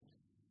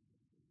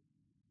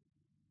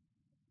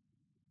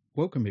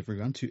Welcome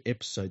everyone to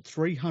episode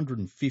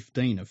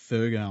 315 of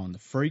Fergo and the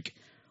Freak.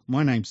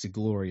 My name's the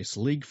Glorious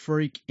League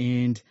Freak,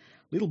 and a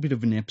little bit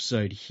of an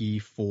episode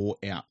here for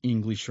our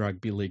English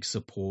Rugby League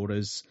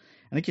supporters,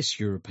 and I guess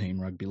European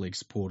Rugby League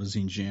supporters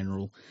in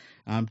general.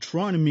 I'm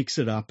trying to mix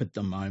it up at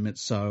the moment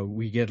so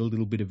we get a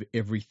little bit of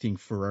everything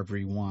for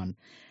everyone.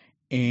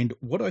 And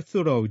what I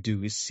thought I would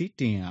do is sit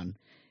down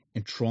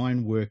and try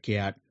and work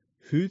out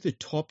who the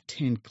top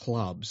 10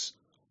 clubs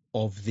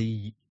of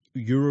the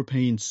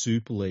European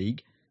Super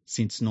League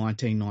since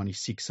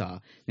 1996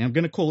 are. Now, I'm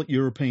going to call it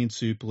European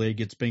Super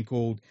League. It's been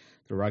called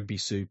the Rugby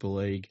Super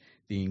League,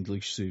 the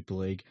English Super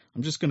League.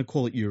 I'm just going to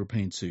call it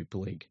European Super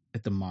League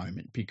at the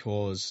moment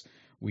because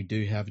we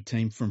do have a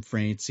team from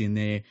France in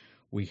there.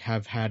 We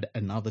have had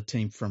another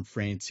team from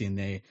France in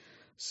there.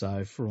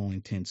 So, for all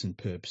intents and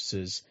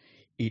purposes,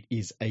 it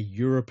is a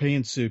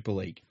European Super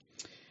League.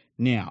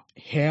 Now,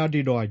 how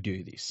did I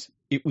do this?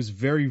 It was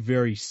very,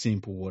 very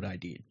simple what I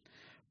did.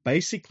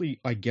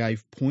 Basically, I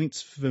gave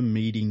points for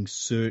meeting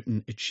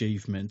certain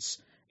achievements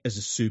as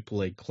a Super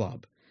League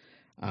club.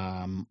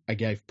 I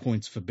gave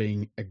points for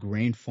being a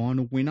grand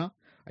final winner.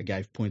 I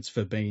gave points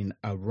for being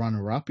a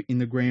runner-up in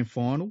the grand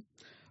final.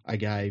 I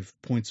gave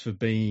points for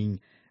being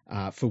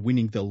for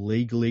winning the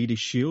League Leaders'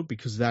 Shield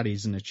because that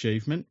is an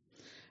achievement.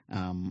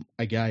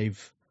 I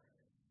gave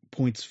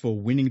points for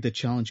winning the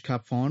Challenge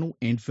Cup final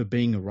and for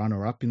being a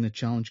runner-up in the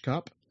Challenge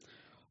Cup.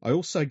 I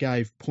also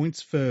gave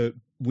points for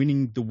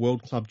winning the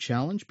World Club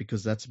Challenge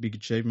because that's a big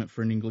achievement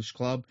for an English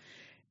club.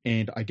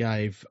 And I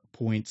gave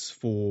points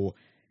for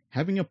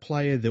having a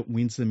player that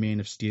wins the Man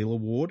of Steel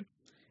award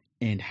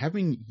and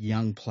having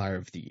Young Player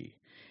of the Year.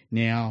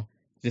 Now,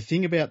 the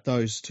thing about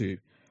those two,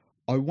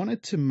 I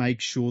wanted to make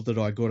sure that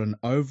I got an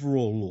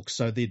overall look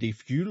so that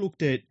if you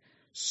looked at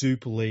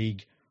Super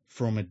League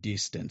from a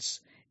distance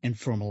and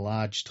from a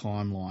large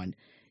timeline,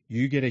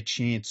 you get a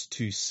chance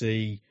to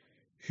see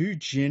who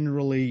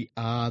generally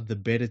are the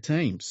better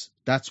teams.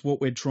 That's what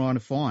we're trying to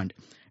find.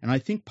 And I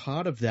think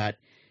part of that,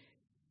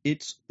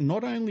 it's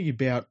not only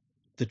about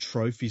the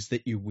trophies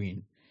that you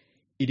win,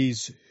 it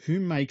is who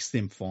makes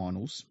them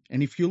finals.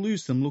 And if you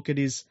lose them, look, it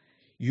is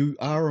you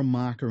are a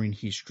marker in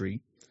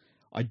history.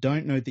 I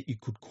don't know that you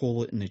could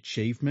call it an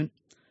achievement,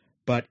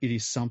 but it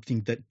is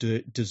something that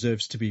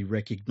deserves to be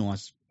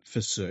recognised for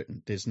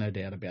certain. There's no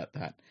doubt about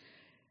that.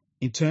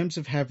 In terms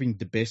of having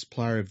the best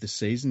player of the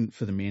season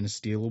for the Man of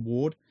Steel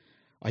award,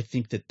 I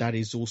think that that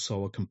is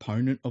also a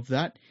component of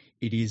that.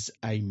 It is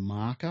a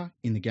marker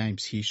in the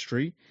game's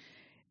history.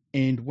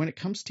 And when it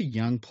comes to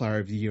Young Player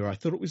of the Year, I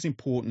thought it was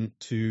important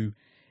to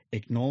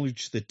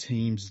acknowledge the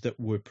teams that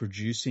were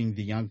producing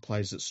the young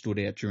players that stood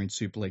out during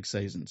Super League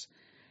seasons.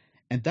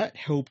 And that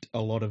helped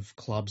a lot of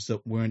clubs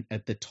that weren't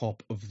at the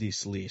top of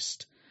this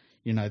list.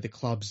 You know, the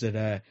clubs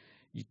that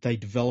they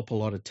develop a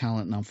lot of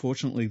talent, and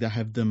unfortunately they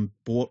have them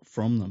bought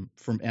from them,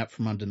 from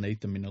underneath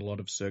them in a lot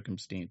of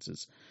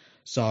circumstances.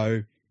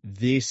 So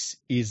this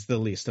is the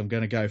list. I'm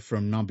going to go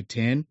from number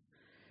 10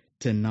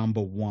 to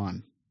number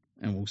 1,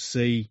 and we'll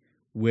see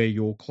where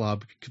your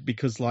club,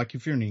 because like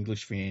if you're an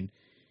English fan,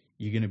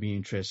 you're going to be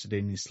interested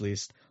in this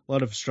list. A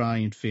lot of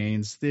Australian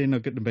fans, they're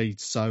not going to be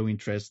so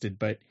interested,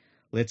 but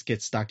let's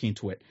get stuck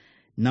into it.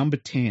 Number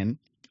 10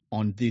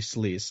 on this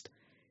list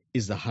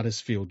is the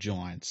Huddersfield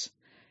Giants.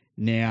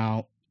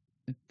 Now,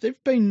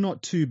 they've been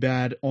not too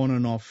bad on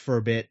and off for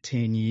about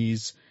 10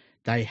 years.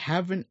 They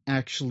haven't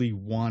actually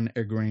won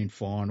a grand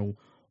final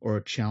or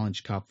a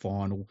Challenge Cup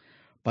final,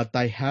 but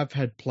they have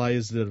had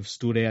players that have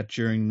stood out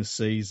during the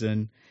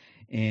season,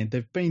 and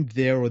they've been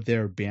there or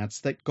thereabouts.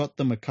 That got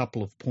them a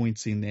couple of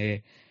points in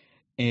there,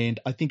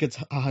 and I think it's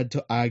hard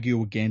to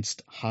argue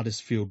against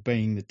Huddersfield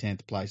being the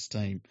 10th place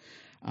team.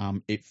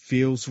 It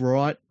feels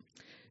right.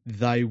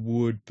 They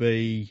would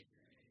be,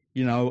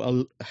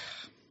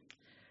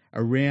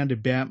 around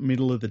about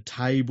middle of the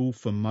table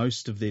for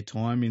most of their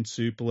time in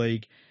Super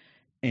League.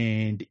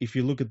 And if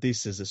you look at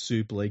this as a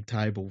Super League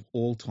table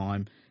all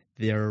time,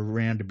 they're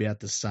around about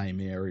the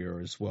same area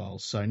as well.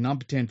 So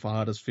number 10 for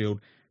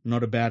Huddersfield,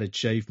 not a bad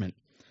achievement.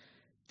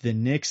 The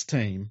next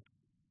team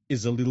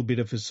is a little bit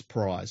of a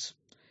surprise.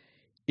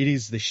 It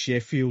is the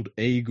Sheffield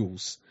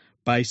Eagles,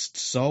 based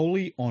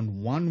solely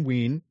on one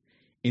win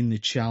in the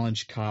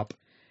Challenge Cup.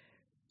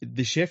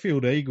 The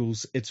Sheffield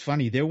Eagles, it's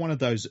funny, they're one of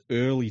those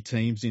early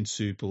teams in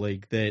Super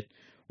League that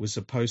was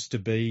supposed to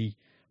be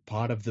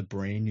part of the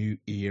brand new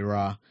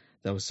era.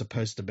 They were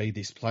supposed to be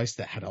this place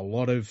that had a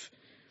lot of,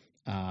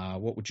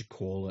 what would you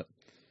call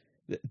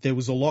it? There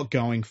was a lot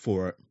going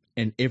for it,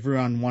 and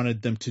everyone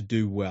wanted them to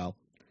do well.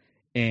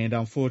 And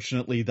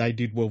unfortunately, they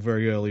did well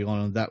very early on,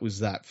 and that was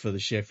that for the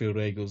Sheffield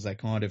Eagles. They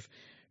kind of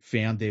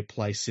found their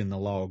place in the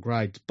lower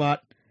grades.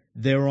 But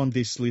they're on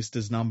this list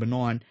as number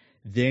 9.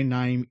 Their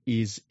name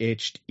is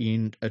etched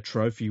in a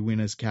trophy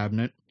winner's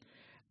cabinet,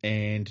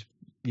 and,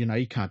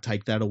 you can't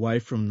take that away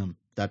from them.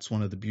 That's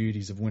one of the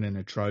beauties of winning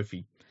a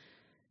trophy.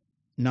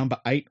 Number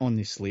 8 on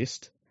this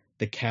list,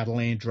 the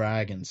Catalan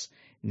Dragons.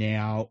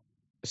 Now,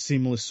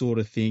 similar sort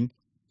of thing.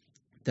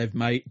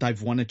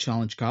 They've won a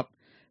Challenge Cup.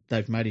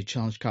 they've made a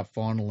Challenge Cup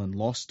final and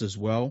lost as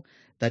well.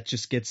 That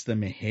just gets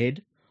them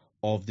ahead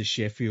of the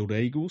Sheffield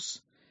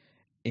Eagles.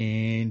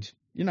 And,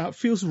 it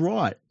feels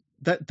right.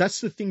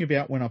 That's the thing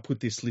about when I put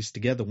this list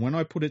together. When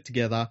I put it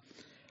together,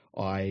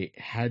 I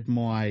had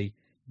my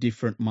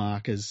different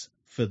markers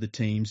for the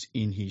teams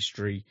in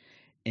history.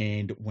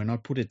 And when I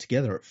put it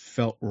together, it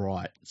felt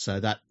right. So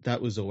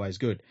that was always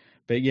good.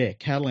 But yeah,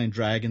 Catalan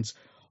Dragons,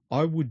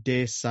 I would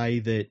dare say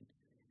that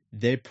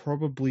they're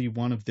probably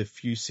one of the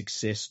few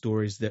success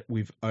stories that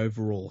we've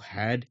overall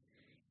had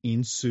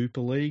in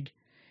Super League.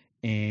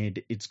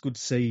 And it's good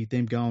to see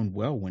them going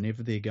well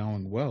whenever they're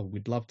going well.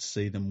 We'd love to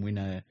see them win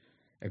a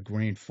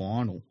grand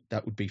final.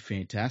 That would be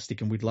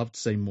fantastic. And we'd love to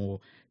see more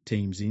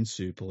teams in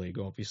Super League,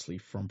 obviously,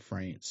 from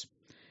France.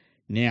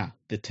 Now,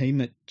 the team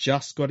that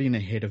just got in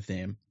ahead of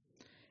them,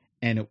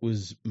 and it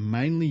was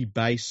mainly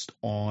based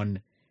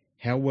on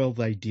how well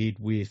they did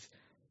with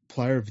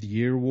Player of the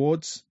Year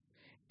awards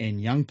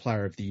and Young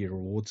Player of the Year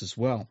awards as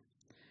well.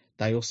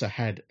 They also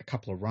had a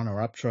couple of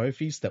runner-up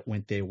trophies that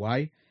went their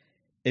way.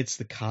 It's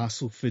the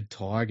Castleford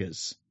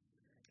Tigers.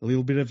 A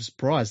little bit of a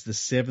surprise, the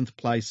 7th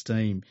place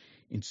team,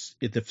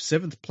 the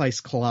 7th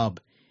place club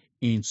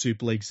in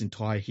Super League's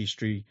entire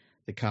history,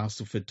 the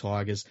Castleford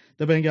Tigers.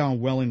 They've been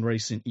going well in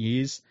recent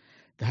years.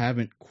 They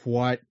haven't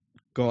quite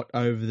got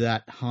over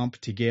that hump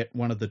to get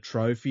one of the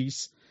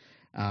trophies,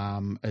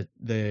 at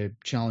the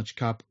Challenge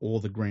Cup or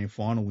the Grand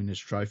Final Winners'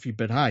 Trophy.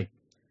 But hey,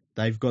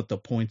 they've got the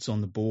points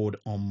on the board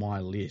on my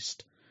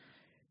list.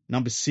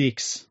 Number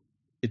 6,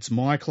 it's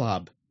my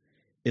club.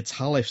 It's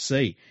Hull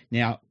FC.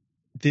 Now,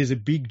 there's a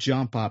big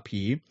jump up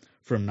here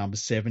from number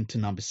 7 to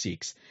number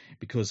 6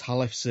 because Hull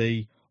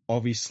FC,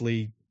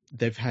 obviously,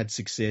 they've had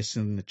success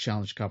in the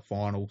Challenge Cup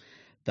final.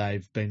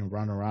 They've been a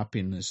runner-up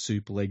in the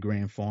Super League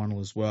Grand Final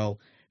as well.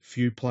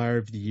 Few Player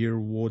of the Year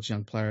awards,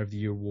 Young Player of the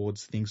Year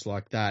awards, things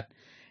like that.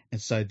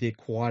 And so they're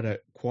quite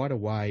a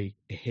way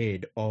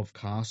ahead of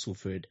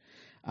Castleford.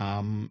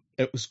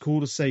 It was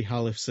cool to see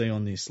Hull FC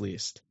on this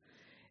list.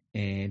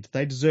 And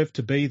they deserve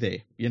to be there.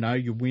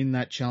 You win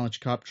that Challenge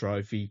Cup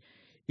trophy,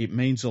 it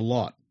means a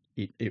lot.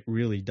 It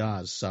really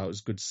does. So it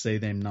was good to see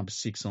them number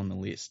 6 on the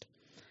list.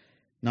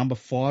 Number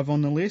 5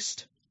 on the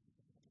list,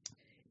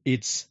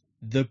 it's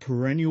the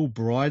perennial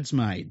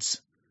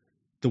bridesmaids,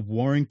 the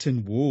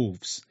Warrington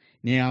Wolves.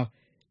 Now,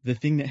 the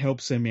thing that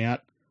helps them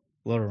out,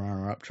 a lot of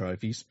runner-up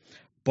trophies,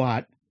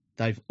 but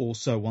they've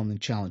also won the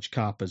Challenge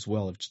Cup as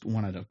well. They've just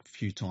won it a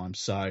few times,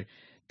 so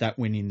that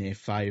went in their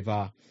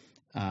favour.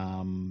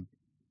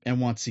 And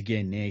once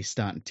again, they're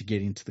starting to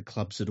get into the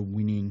clubs that are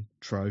winning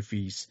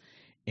trophies.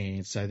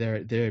 And so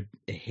they're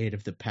ahead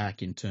of the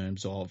pack in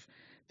terms of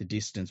the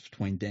distance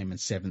between them and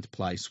 7th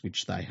place,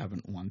 which they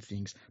haven't won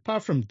things,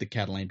 apart from the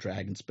Catalan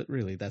Dragons, but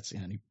really that's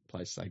the only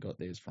place they got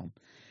theirs from.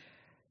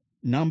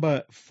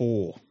 Number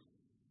 4,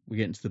 we're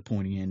getting to the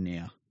pointy end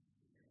now,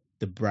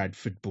 the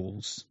Bradford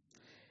Bulls.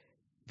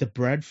 The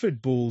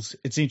Bradford Bulls,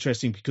 it's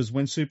interesting because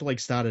when Super League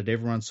started,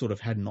 everyone sort of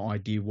had an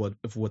idea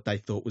of what they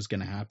thought was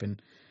going to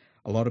happen.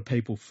 A lot of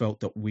people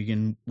felt that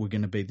Wigan were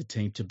going to be the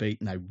team to beat,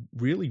 and they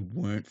really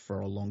weren't for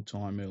a long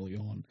time early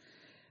on.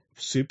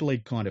 Super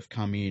League kind of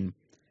come in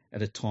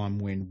at a time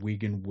when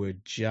Wigan were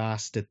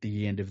just at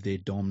the end of their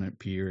dominant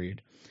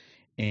period.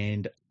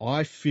 And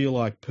I feel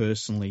like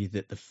personally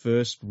that the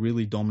first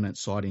really dominant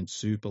side in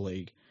Super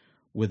League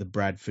were the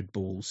Bradford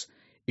Bulls.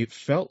 It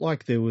felt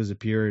like there was a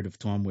period of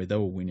time where they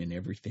were winning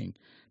everything.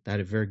 They had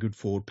a very good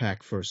forward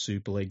pack for a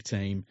Super League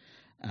team.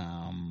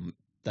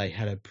 They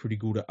had a pretty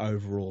good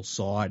overall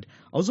side.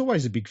 I was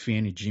always a big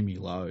fan of Jimmy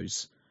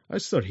Lowes. I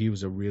just thought he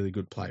was a really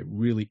good player,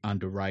 really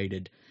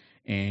underrated,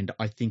 and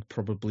I think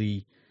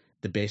probably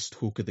the best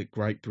hooker that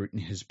Great Britain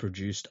has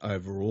produced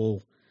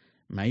overall,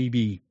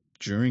 maybe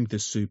during the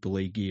Super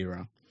League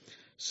era.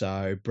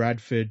 So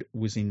Bradford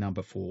was in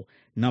number 4.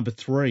 Number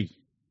 3,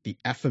 the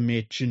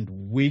aforementioned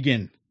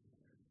Wigan.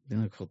 They're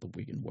not called the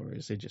Wigan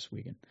Warriors, they're just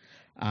Wigan.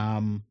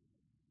 A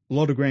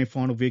lot of grand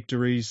final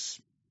victories.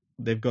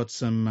 They've got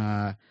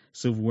some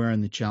silverware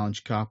in the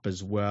Challenge Cup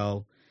as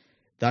well.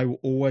 They were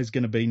always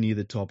going to be near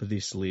the top of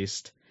this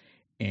list,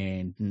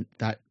 and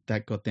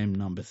that got them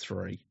number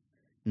 3.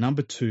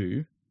 Number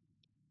 2,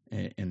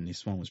 and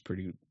this one was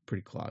pretty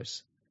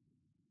close,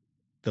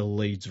 the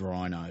Leeds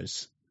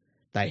Rhinos.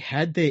 They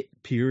had their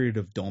period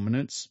of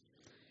dominance,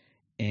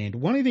 and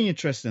one of the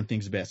interesting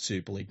things about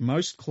Super League,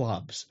 most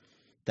clubs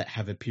that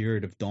have a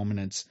period of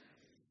dominance,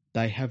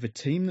 they have a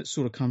team that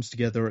sort of comes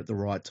together at the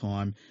right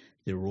time.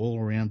 They're all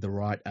around the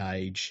right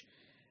age,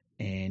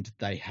 and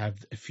they have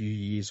a few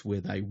years where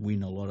they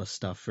win a lot of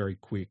stuff very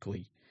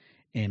quickly.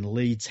 And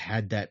Leeds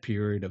had that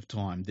period of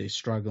time. They're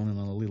struggling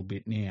a little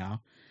bit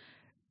now.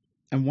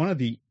 And one of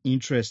the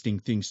interesting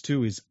things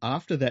too is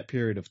after that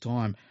period of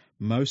time,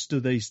 most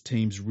of these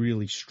teams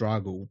really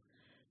struggle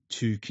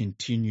to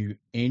continue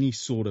any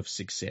sort of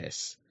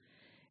success.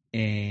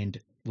 And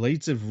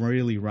Leeds have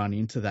really run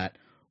into that.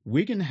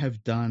 Wigan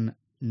have done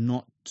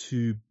not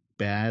too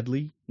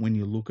badly when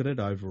you look at it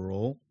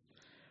overall,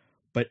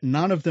 but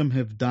none of them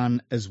have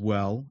done as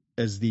well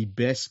as the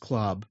best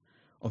club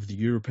of the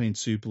European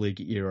Super League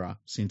era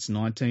since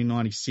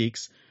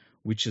 1996,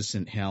 which is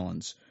St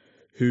Helens,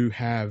 who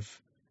have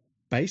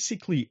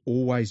basically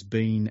always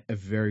been a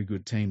very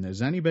good team.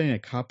 There's only been a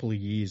couple of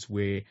years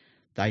where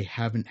they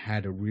haven't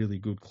had a really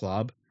good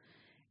club,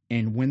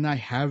 and when they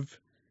have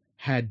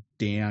had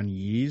down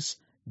years,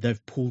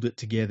 they've pulled it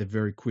together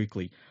very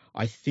quickly.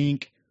 I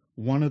think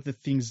one of the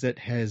things that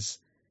has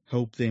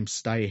helped them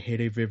stay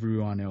ahead of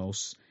everyone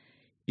else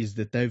is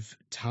that they've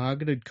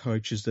targeted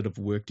coaches that have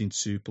worked in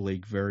Super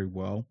League very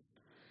well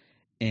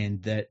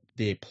and that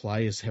their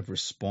players have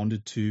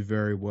responded to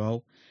very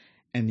well.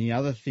 And the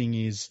other thing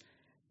is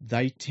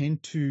they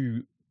tend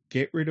to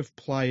get rid of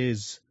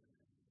players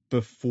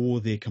before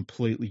they're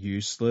completely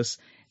useless,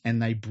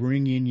 and they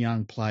bring in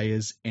young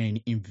players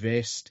and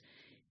invest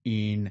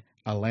in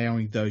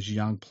allowing those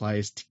young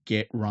players to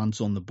get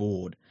runs on the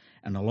board.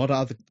 And a lot of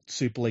other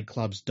Super League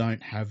clubs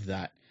don't have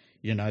that.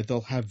 You know,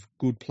 they'll have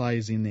good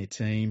players in their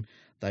team.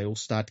 They all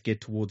start to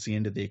get towards the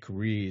end of their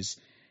careers,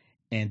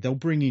 and they'll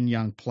bring in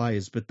young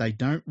players, but they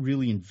don't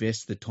really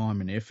invest the time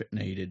and effort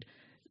needed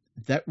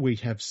that we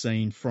have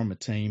seen from a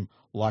team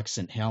like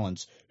St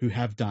Helens who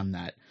have done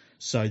that.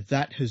 So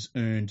that has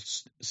earned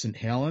St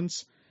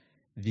Helens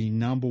the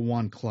number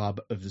one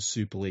club of the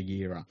Super League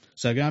era.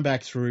 So going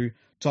back through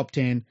top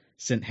 10,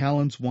 St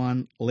Helens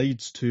 1,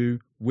 Leeds 2,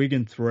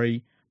 Wigan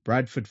 3,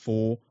 Bradford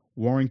 4,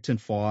 Warrington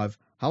 5,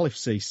 Hull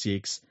FC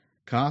 6,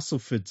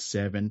 Castleford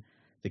 7,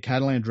 the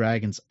Catalan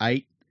Dragons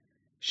 8,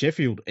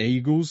 Sheffield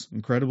Eagles,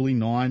 incredibly,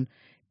 9,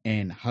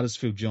 and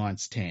Huddersfield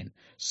Giants 10.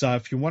 So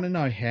if you want to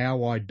know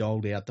how I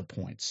doled out the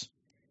points,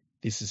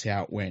 this is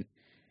how it went.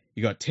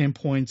 You got 10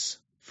 points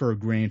for a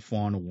grand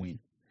final win.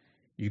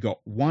 You got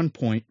 1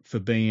 point for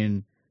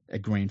being a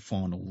grand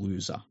final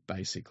loser,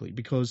 basically,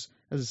 because,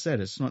 as I said,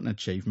 it's not an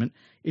achievement.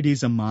 It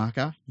is a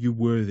marker. You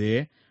were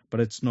there, but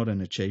it's not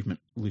an achievement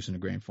losing a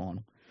grand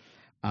final.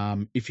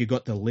 If you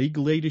got the League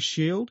Leaders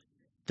Shield,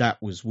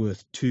 that was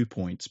worth 2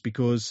 points,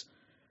 because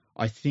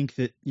I think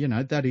that, you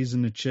know, that is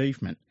an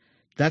achievement.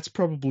 That's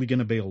probably going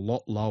to be a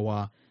lot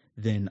lower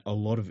than a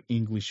lot of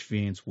English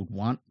fans would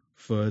want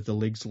for the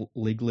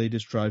League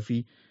Leaders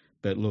Trophy.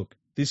 But look,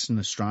 this is an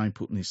Australian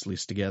putting this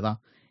list together,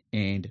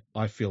 and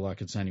I feel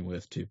like it's only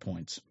worth 2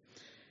 points.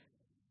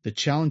 The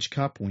Challenge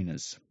Cup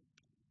winners,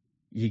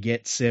 you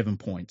get 7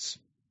 points.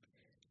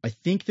 I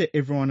think that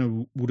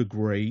everyone would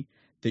agree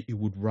that you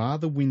would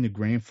rather win the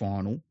grand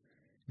final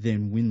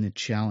than win the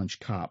Challenge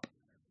Cup.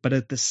 But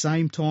at the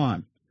same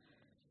time,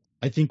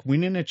 I think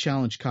winning a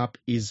Challenge Cup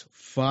is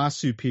far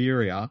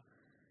superior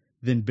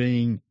than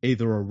being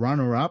either a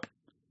runner-up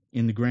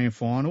in the grand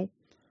final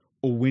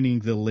or winning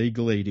the League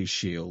Leaders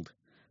Shield.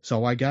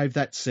 So I gave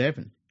that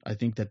 7. I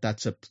think that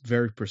that's a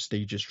very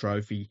prestigious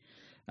trophy.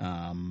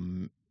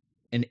 And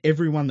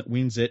everyone that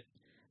wins it,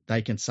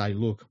 they can say,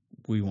 look,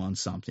 we won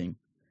something.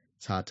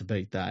 It's hard to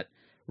beat that.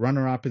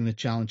 Runner-up in the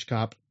Challenge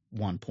Cup,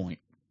 1 point.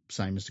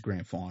 Same as the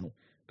grand final.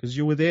 Because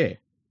you were there,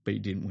 but you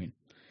didn't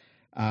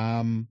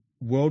win.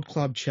 World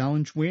Club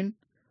Challenge win,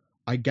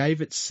 I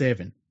gave it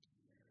 7.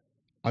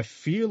 I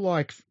feel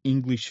like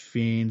English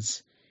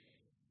fans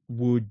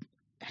would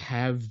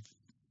have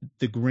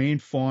the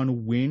grand final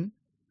win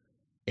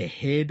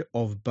ahead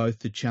of both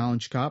the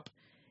Challenge Cup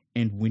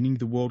and winning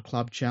the World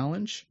Club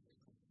Challenge.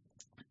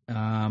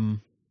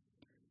 And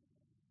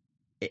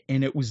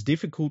it was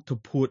difficult to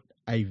put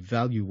a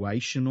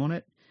valuation on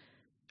it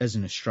as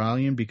an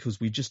Australian because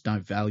we just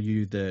don't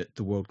value the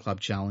World Club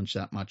Challenge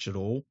that much at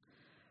all.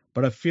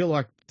 But I feel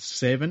like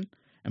 7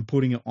 and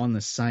putting it on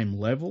the same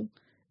level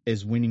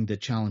as winning the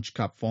Challenge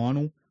Cup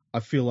final, I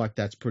feel like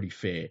that's pretty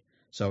fair.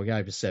 So I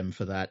gave a 7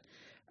 for that.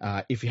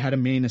 If you had a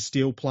Man of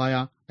Steel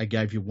player, I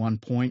gave you 1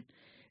 point.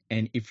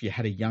 And if you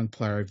had a Young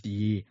Player of the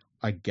Year,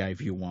 I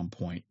gave you 1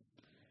 point.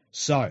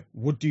 So,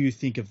 what do you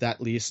think of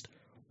that list?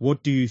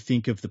 What do you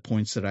think of the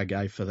points that I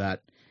gave for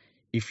that?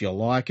 If you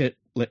like it,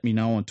 let me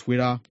know on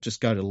Twitter.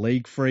 Just go to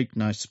League Freak,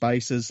 no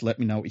spaces. Let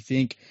me know what you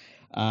think.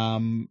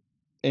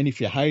 And if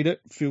you hate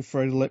it, feel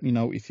free to let me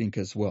know what you think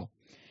as well.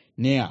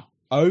 Now,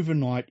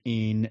 overnight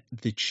in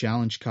the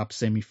Challenge Cup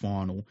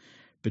semi-final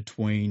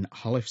between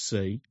Hull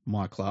FC,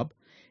 my club,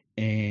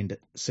 and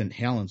St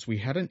Helens, we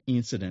had an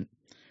incident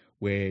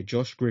where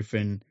Josh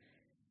Griffin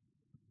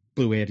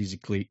blew out his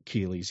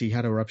Achilles. He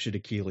had a ruptured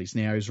Achilles.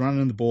 Now, he was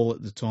running the ball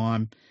at the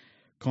time,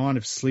 kind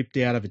of slipped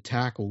out of a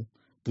tackle,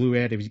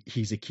 blew out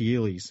his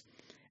Achilles,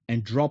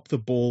 and dropped the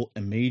ball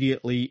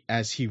immediately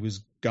as he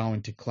was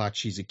going to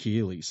clutch his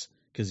Achilles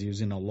because he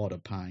was in a lot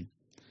of pain.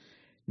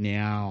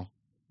 Now,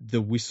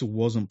 the whistle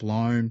wasn't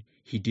blown.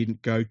 He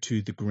didn't go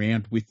to the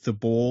ground with the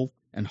ball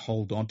and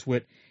hold onto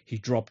it. He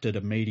dropped it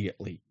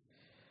immediately.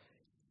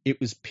 It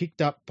was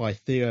picked up by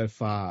Theo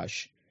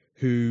Farge,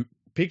 who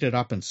picked it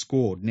up and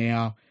scored.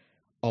 Now,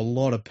 a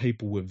lot of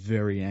people were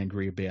very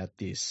angry about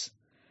this.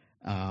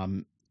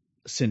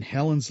 St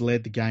Helens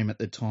led the game at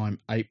the time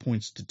 8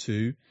 points to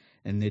 2,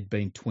 and there'd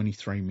been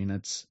 23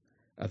 minutes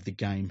of the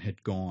game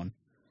had gone.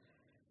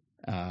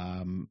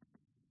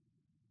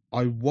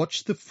 I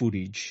watched the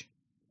footage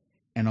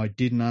and I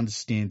didn't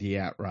understand the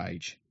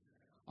outrage.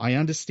 I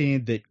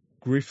understand that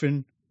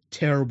Griffin,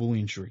 terrible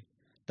injury.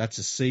 That's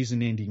a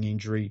season-ending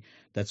injury.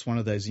 That's one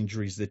of those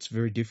injuries that's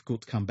very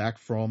difficult to come back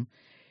from.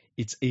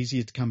 It's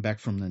easier to come back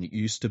from than it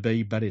used to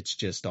be, but it's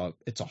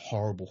a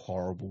horrible,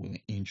 horrible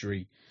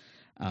injury.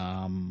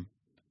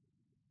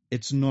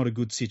 It's not a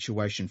good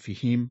situation for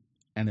him,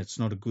 and it's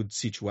not a good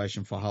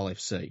situation for Hull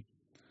FC.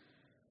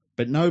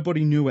 But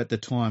nobody knew at the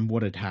time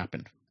what had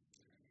happened.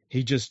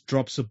 He just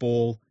drops the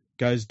ball,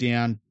 goes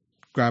down,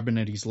 grabbing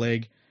at his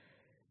leg,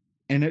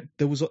 and it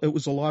was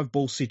a live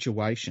ball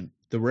situation.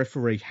 The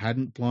referee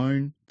hadn't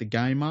blown the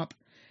game up,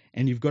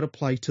 and you've got to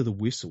play to the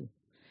whistle.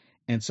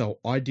 And so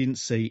I didn't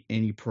see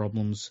any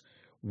problems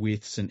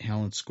with St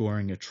Helens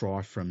scoring a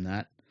try from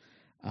that.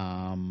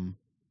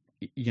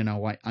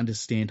 I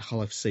understand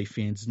Hull FC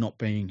fans not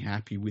being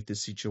happy with the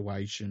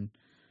situation,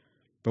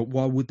 but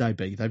why would they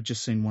be? They've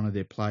just seen one of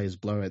their players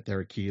blow out their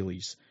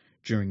Achilles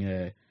during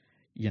a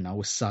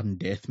sudden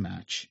death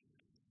match.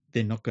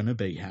 They're not going to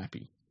be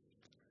happy.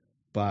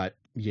 But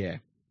yeah,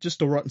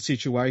 just a rotten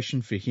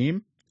situation for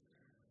him.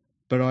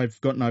 But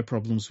I've got no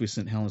problems with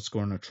St Helens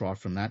scoring a try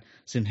from that.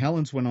 St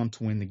Helens went on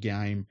to win the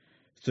game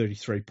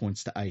 33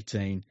 points to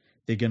 18.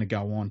 They're going to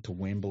go on to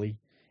Wembley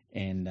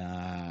and,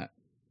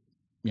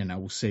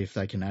 we'll see if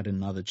they can add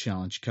another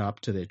Challenge Cup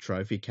to their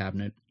trophy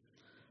cabinet.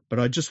 But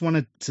I just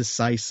wanted to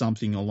say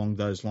something along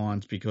those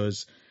lines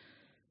because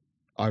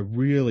I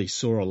really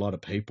saw a lot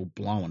of people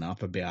blowing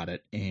up about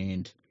it,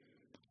 and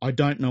I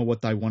don't know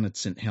what they wanted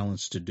St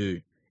Helens to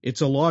do.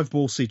 It's a live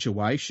ball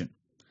situation.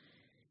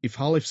 If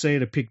Hull FC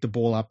had picked the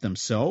ball up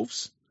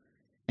themselves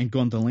and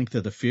gone the length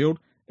of the field,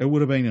 it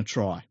would have been a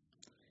try.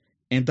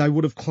 And they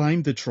would have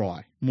claimed the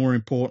try, more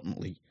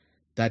importantly.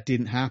 That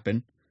didn't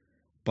happen,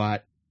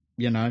 but,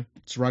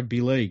 it's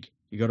rugby league.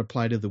 You got to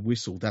play to the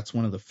whistle. That's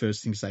one of the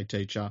first things they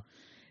teach you.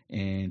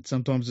 And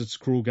sometimes it's a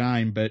cruel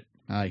game, but,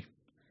 hey,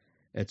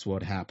 that's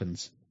what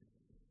happens.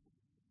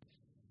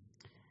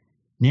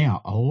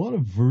 Now, a lot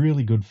of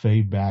really good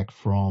feedback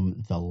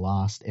from the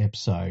last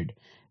episode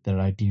that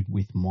I did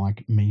with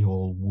Mike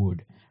Mehall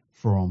Wood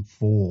from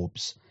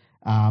Forbes.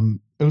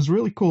 It was a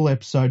really cool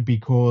episode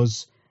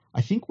because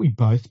I think we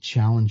both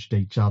challenged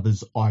each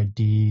other's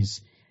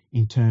ideas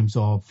in terms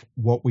of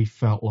what we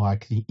felt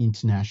like the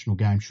international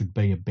game should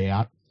be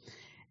about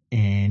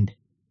and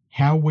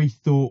how we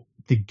thought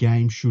the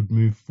game should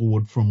move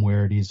forward from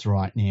where it is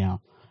right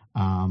now.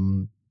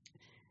 And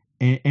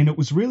it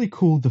was really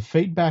cool. The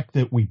feedback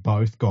that we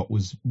both got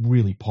was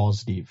really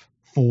positive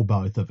for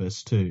both of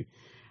us too.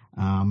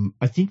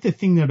 I think the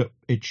thing that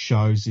it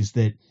shows is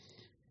that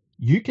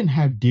you can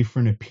have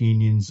different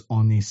opinions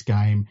on this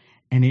game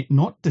and it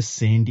not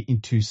descend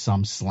into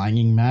some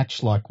slanging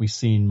match like we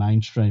see in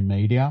mainstream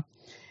media.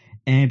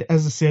 And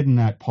as I said in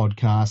that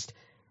podcast,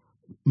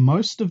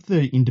 most of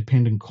the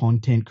independent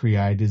content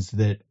creators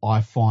that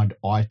I find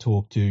I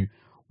talk to,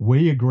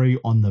 we agree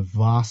on the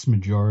vast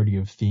majority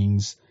of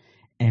things.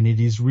 And it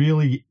is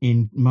really,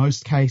 in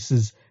most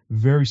cases,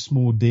 very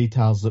small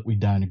details that we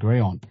don't agree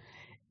on.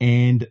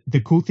 And the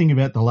cool thing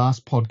about the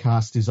last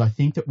podcast is I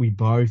think that we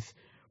both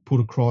put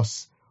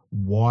across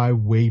why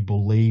we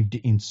believed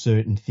in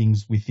certain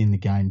things within the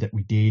game that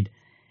we did.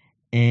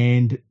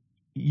 And,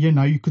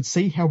 you could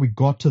see how we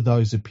got to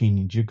those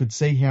opinions. You could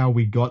see how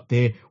we got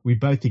there. We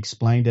both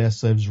explained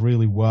ourselves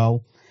really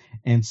well.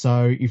 And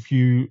so if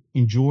you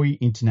enjoy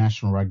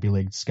international rugby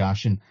league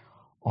discussion,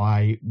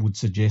 I would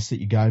suggest that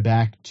you go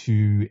back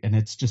to, and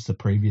it's just the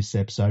previous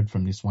episode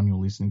from this one you're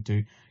listening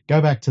to, go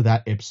back to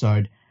that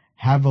episode,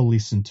 have a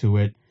listen to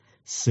it,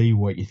 see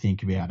what you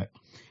think about it.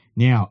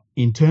 Now,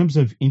 in terms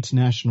of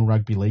international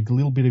rugby league, a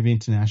little bit of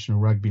international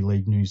rugby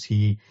league news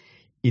here.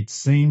 It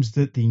seems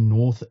that the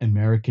North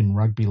American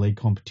rugby league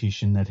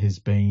competition that has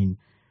been,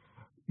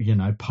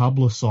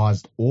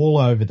 publicised all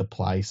over the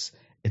place,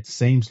 it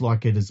seems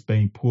like it has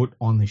been put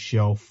on the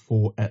shelf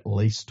for at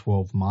least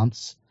 12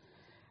 months.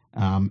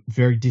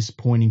 Very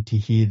disappointing to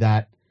hear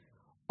that.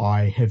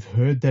 I have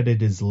heard that it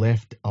has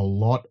left a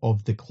lot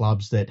of the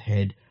clubs that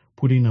had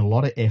put in a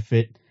lot of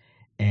effort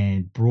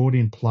and brought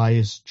in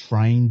players,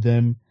 trained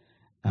them,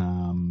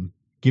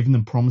 given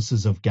them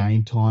promises of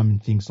game time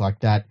and things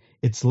like that.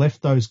 It's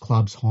left those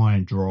clubs high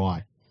and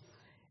dry.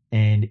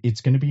 And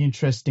it's going to be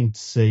interesting to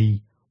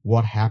see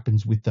what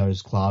happens with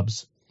those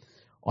clubs.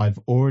 I've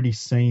already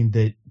seen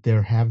that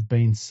there have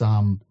been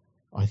some,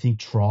 I think,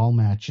 trial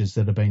matches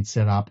that have been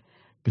set up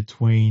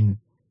between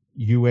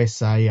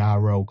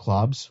USARL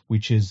clubs,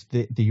 which is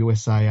the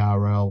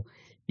USARL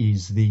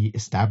is the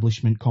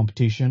establishment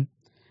competition.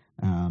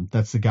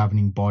 That's the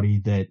governing body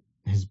that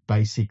has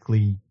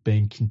basically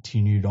been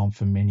continued on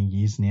for many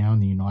years now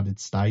in the United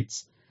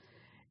States.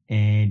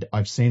 And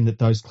I've seen that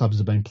those clubs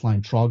have been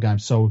playing trial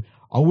games. So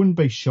I wouldn't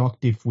be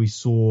shocked if we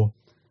saw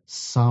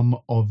some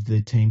of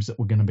the teams that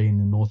were going to be in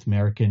the North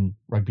American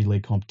Rugby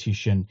League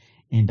competition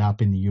end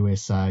up in the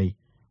USA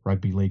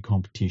Rugby League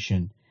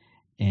competition.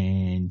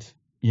 And,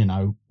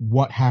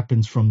 what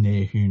happens from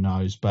there, who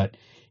knows? But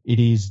it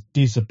is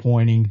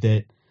disappointing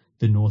that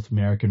the North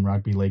American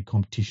Rugby League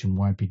competition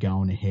won't be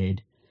going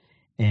ahead.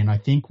 And I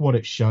think what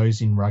it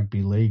shows in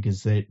rugby league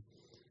is that,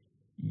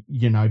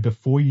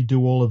 before you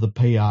do all of the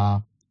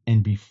PR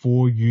and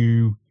before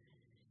you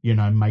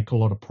make a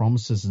lot of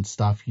promises and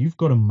stuff, you've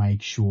got to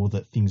make sure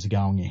that things are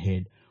going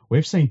ahead.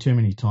 We've seen too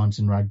many times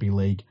in rugby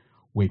league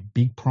where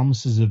big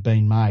promises have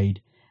been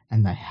made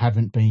and they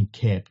haven't been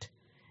kept.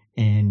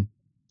 And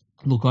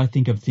look, I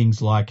think of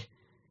things like,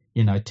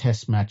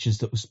 test matches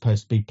that were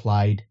supposed to be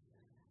played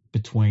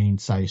between,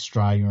 say,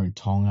 Australia and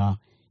Tonga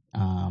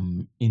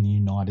in the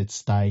United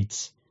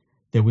States.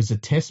 There was a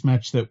test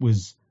match that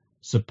was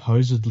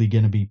supposedly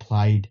going to be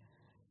played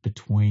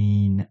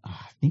between,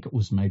 I think it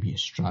was maybe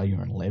Australia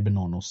and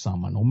Lebanon or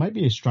someone, or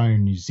maybe Australia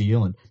and New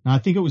Zealand. No, I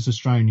think it was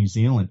Australia and New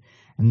Zealand.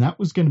 And that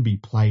was going to be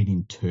played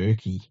in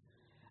Turkey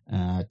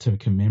to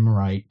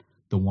commemorate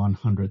the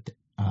 100th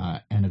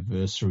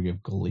anniversary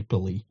of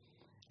Gallipoli.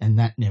 And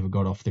that never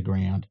got off the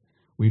ground.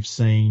 We've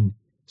seen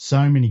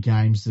so many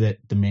games that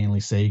the Manly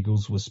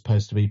Seagulls were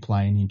supposed to be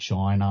playing in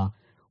China,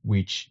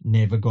 which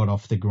never got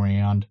off the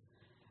ground.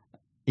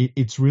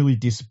 It's really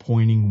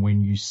disappointing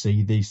when you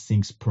see these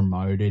things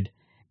promoted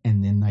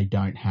and then they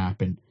don't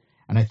happen.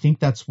 And I think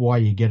that's why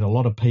you get a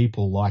lot of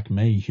people like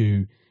me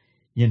who,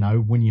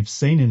 when you've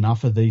seen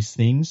enough of these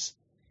things,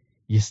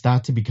 you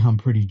start to become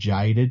pretty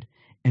jaded.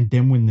 And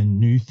then when the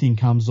new thing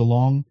comes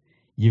along,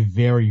 you're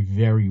very,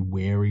 very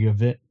wary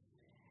of it.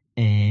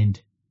 And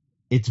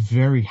it's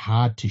very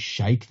hard to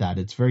shake that.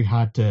 It's very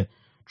hard to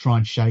try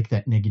and shake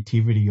that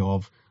negativity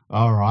of,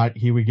 all right,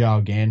 here we go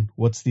again.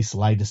 What's this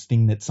latest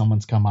thing that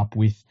someone's come up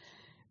with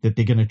that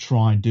they're going to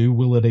try and do?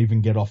 Will it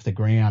even get off the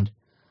ground?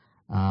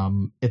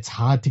 It's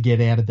hard to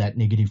get out of that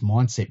negative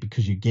mindset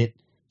because you get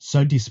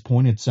so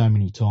disappointed so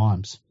many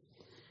times.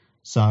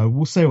 So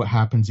we'll see what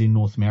happens in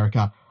North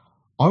America.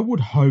 I would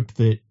hope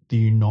that the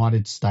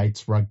United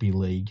States Rugby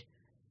League,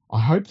 I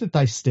hope that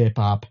they step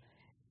up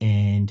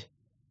and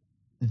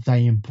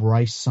they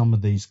embrace some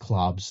of these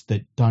clubs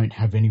that don't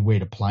have anywhere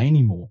to play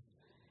anymore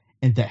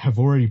and that have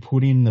already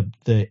put in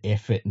the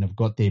effort and have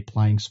got their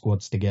playing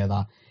squads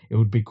together. It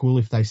would be cool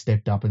if they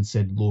stepped up and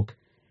said, look,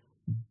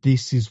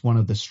 this is one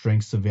of the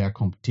strengths of our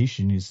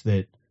competition is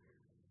that,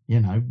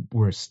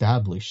 we're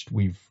established.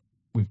 We've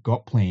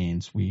got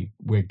plans.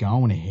 We're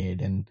going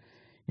ahead and,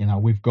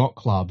 we've got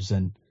clubs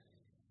and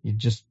you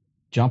just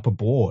jump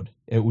aboard.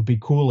 It would be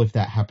cool if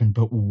that happened,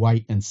 but we'll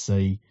wait and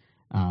see.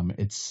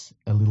 It's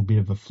a little bit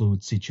of a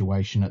fluid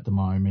situation at the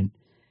moment.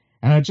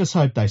 And I just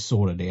hope they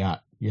sort it out.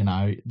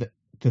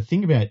 The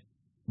thing about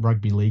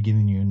rugby league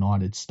in the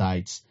United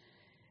States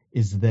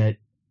is that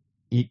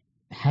it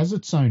has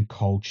its own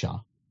culture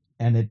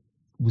and it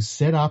was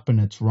set up and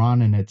it's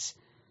run and it's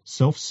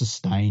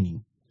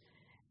self-sustaining.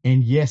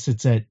 And yes,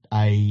 it's at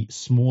a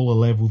smaller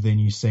level than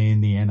you see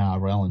in the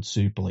NRL and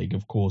Super League.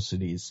 Of course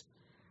it is.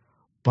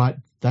 But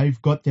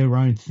they've got their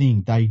own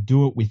thing. They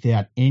do it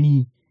without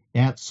any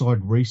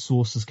outside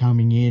resources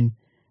coming in.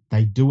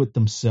 They do it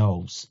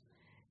themselves.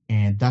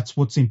 And that's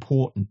what's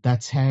important.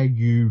 That's how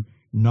you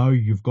know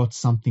you've got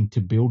something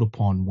to build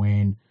upon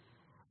when,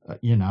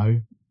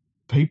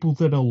 people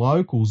that are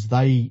locals,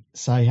 they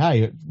say,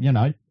 hey,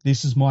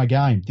 this is my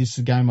game. This is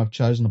the game I've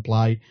chosen to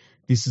play.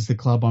 This is the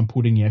club I'm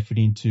putting effort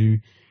into.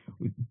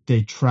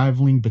 They're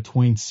traveling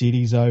between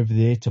cities over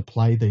there to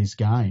play these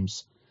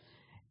games.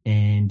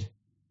 And,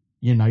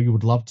 you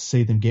would love to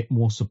see them get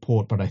more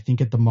support. But I think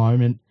at the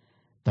moment,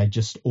 they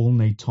just all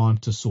need time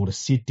to sort of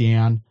sit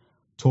down,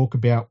 talk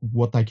about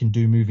what they can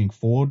do moving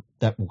forward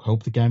that will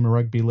help the game of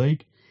rugby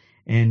league.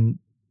 And,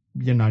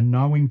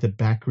 knowing the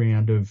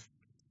background of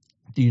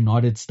the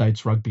United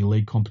States Rugby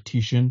League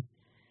competition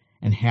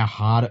and how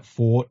hard it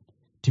fought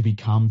to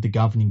become the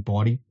governing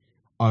body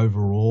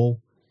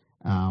overall,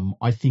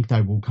 I think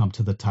they will come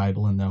to the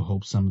table and they'll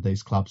help some of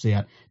these clubs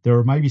out. There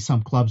are maybe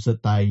some clubs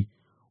that they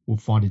will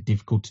find it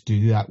difficult to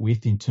do that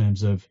with in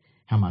terms of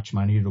how much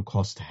money it'll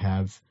cost to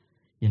have,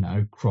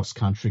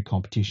 cross-country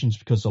competitions,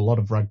 because a lot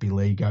of rugby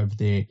league over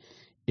there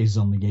is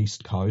on the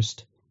East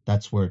Coast.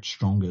 That's where it's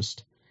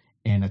strongest.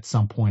 And at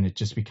some point, it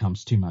just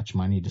becomes too much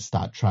money to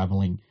start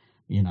traveling,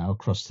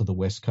 across to the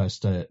West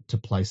Coast to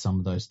play some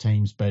of those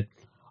teams. But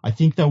I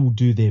think they will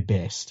do their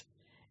best.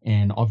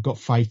 And I've got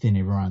faith in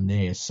everyone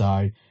there.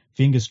 So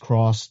fingers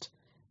crossed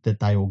that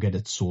they all get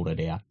it sorted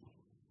out.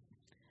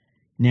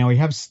 Now, we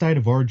have State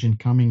of Origin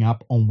coming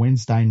up on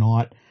Wednesday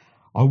night.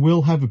 I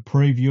will have a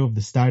preview of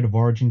the State of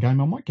Origin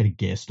game. I might get a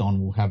guest on.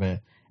 We'll have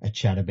a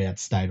chat about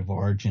State of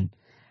Origin.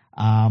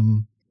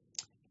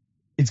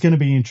 It's going to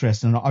be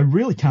interesting. I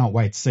really can't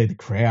wait to see the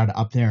crowd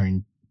up there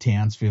in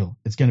Townsville.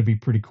 It's going to be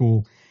pretty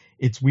cool.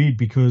 It's weird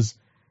because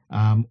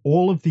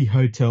all of the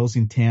hotels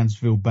in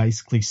Townsville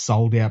basically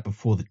sold out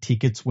before the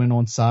tickets went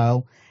on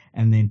sale.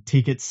 And then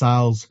ticket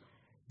sales,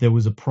 there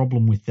was a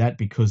problem with that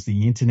because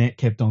the internet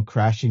kept on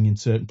crashing in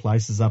certain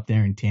places up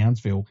there in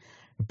Townsville.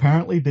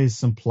 Apparently there's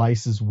some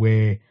places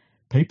where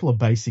people are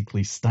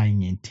basically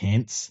staying in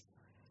tents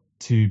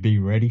to be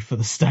ready for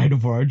the State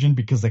of Origin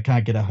because they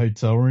can't get a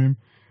hotel room,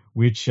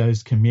 which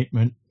shows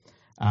commitment.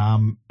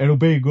 It'll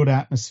be a good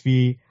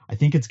atmosphere. I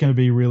think it's going to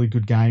be a really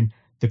good game.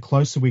 The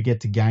closer we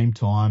get to game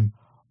time,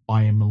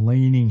 I am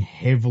leaning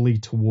heavily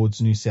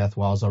towards New South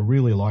Wales. I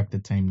really like the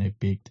team they've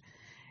picked.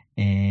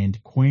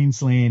 and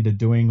Queensland are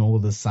doing all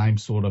the same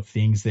sort of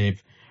things.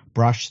 They've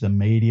brushed the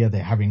media.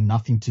 They're having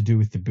nothing to do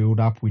with the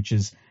build-up, which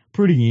is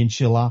pretty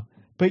insular,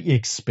 but you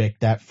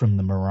expect that from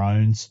the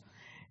Maroons.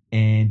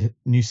 And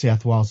New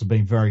South Wales have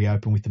been very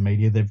open with the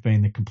media. They've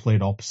been the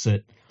complete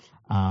opposite.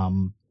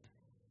 The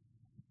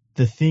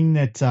thing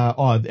that,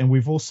 and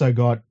we've also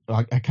got,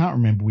 I can't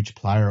remember which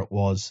player it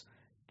was.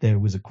 There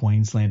was a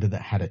Queenslander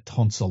that had a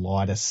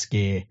tonsillitis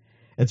scare.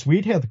 It's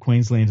weird how the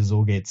Queenslanders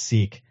all get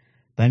sick.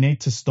 They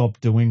need to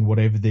stop doing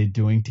whatever they're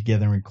doing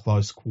together in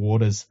close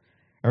quarters.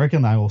 I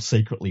reckon they all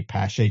secretly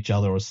pash each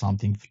other or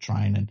something for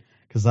training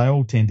because they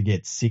all tend to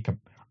get sick,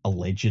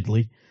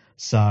 allegedly.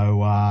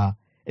 So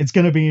it's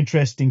going to be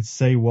interesting to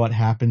see what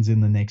happens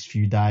in the next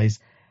few days.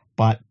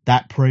 But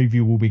that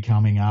preview will be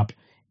coming up,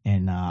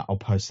 and I'll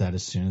post that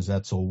as soon as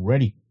that's all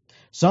ready.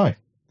 So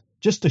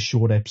just a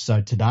short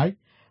episode today.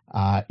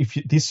 If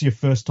this is your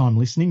first time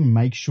listening,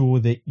 make sure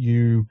that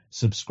you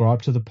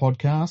subscribe to the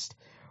podcast.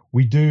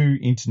 We do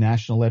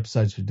international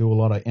episodes. We do a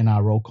lot of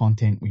NRL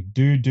content. We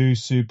do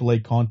Super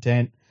League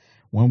content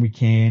when we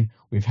can.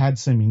 We've had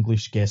some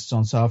English guests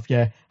on. So if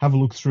you have a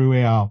look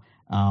through our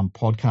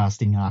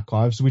podcasting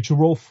archives, which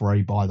are all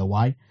free, by the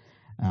way,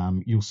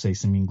 you'll see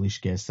some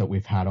English guests that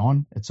we've had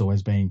on. It's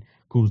always been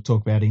cool to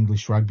talk about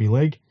English rugby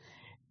league.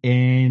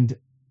 And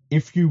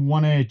if you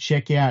want to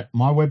check out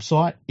my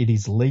website, it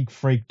is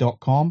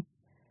leaguefreak.com.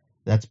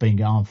 That's been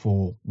going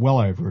for well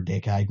over a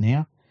decade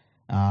now.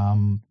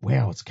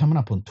 Wow, it's coming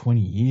up on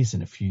 20 years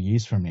in a few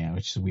years from now,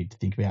 which is weird to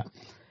think about.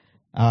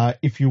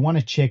 If you want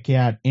to check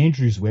out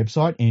Andrew's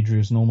website, Andrew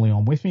is normally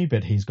on with me,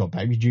 but he's got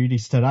baby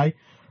duties today.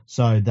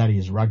 So that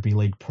is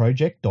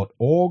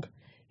rugbyleagueproject.org.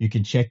 You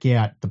can check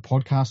out the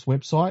podcast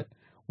website,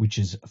 which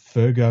is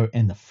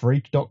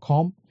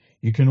fergoandthefreak.com.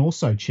 You can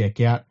also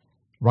check out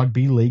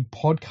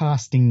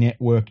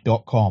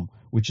rugbyleaguepodcastingnetwork.com,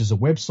 which is a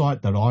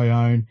website that I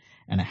own,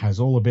 and it has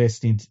all the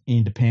best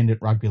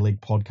independent rugby league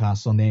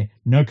podcasts on there.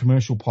 No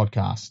commercial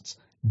podcasts.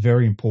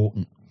 Very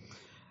important.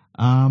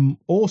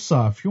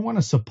 Also, if you want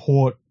to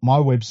support my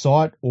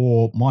website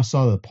or my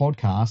side of the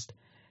podcast,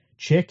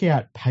 check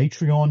out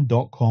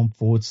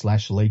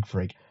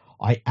patreon.com/leaguefreak.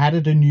 I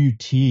added a new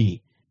tier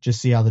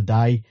just the other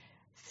day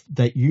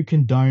that you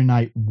can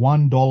donate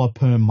 $1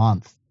 per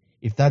month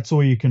if that's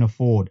all you can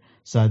afford.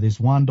 So there's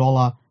 $1,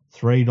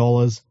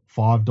 $3,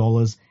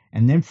 $5,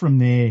 and then from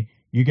there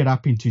you get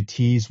up into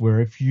tiers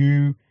where if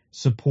you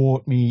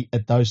support me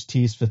at those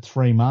tiers for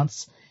 3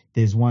 months,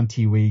 there's one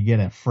tier where you get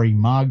a free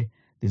mug,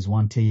 there's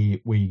one tier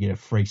where you get a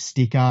free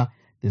sticker,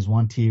 there's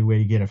one tier where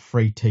you get a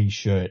free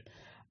t-shirt.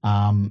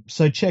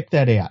 So check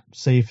that out.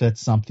 See if that's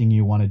something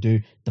you want to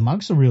do. The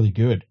mugs are really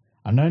good.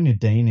 I know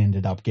Nadine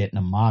ended up getting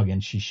a mug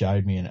and she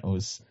showed me, and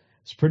it's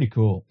pretty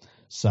cool.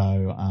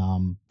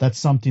 So that's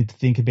something to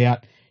think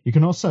about. You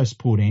can also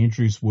support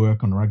Andrew's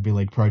work on the Rugby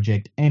League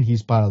Project and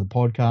his part of the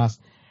podcast.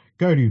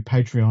 Go to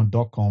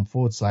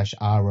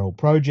patreon.com/RL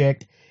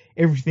Project.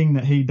 Everything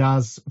that he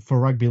does for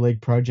Rugby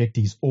League Project,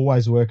 he's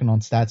always working on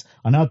stats.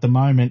 I know at the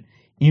moment,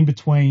 in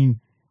between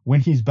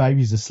when his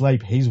baby's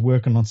asleep, he's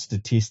working on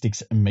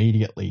statistics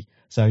immediately.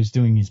 So he's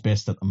doing his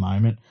best at the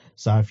moment.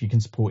 So if you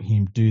can support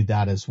him, do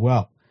that as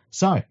well.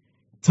 So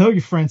tell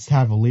your friends to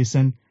have a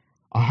listen.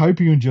 I hope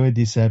you enjoyed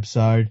this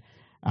episode.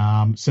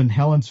 St.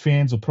 Helens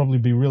fans will probably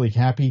be really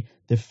happy.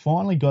 They've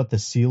finally got the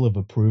seal of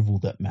approval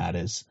that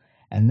matters.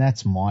 And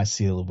that's my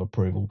seal of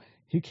approval.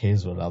 Who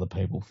cares what other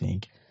people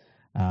think?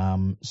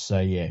 So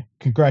yeah,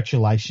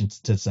 congratulations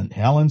to St.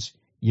 Helens.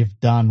 You've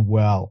done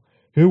well.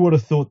 Who would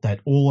have thought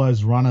that all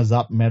those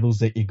runners-up medals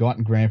that you got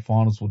in grand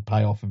finals would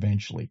pay off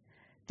eventually?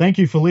 Thank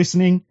you for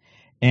listening,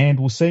 and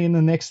we'll see you in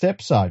the next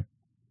episode.